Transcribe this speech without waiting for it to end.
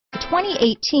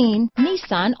2018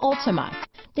 Nissan Altima.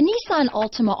 The Nissan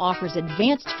Altima offers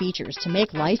advanced features to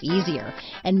make life easier,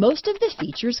 and most of the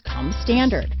features come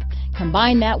standard.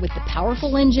 Combine that with the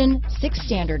powerful engine, 6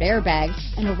 standard airbags,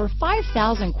 and over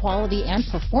 5,000 quality and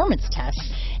performance tests,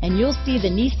 and you'll see the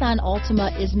Nissan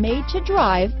Altima is made to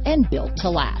drive and built to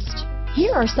last.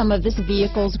 Here are some of this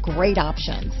vehicle's great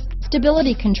options: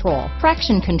 stability control,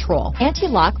 traction control,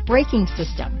 anti-lock braking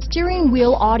system, steering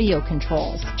wheel audio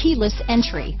controls, keyless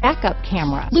entry, backup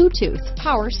camera, Bluetooth,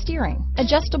 power steering,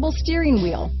 adjustable steering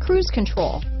wheel, cruise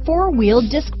control, 4-wheel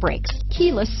disc brakes,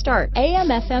 keyless start,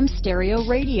 AM/FM stereo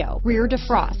radio, rear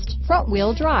defrost, front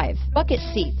wheel drive, bucket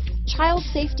seats, child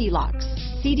safety locks,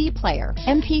 CD player,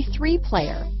 MP3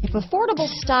 player. If affordable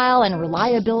style and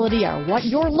reliability are what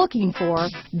you're looking for,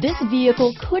 this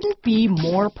vehicle couldn't be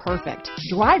more perfect.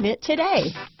 Drive it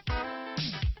today.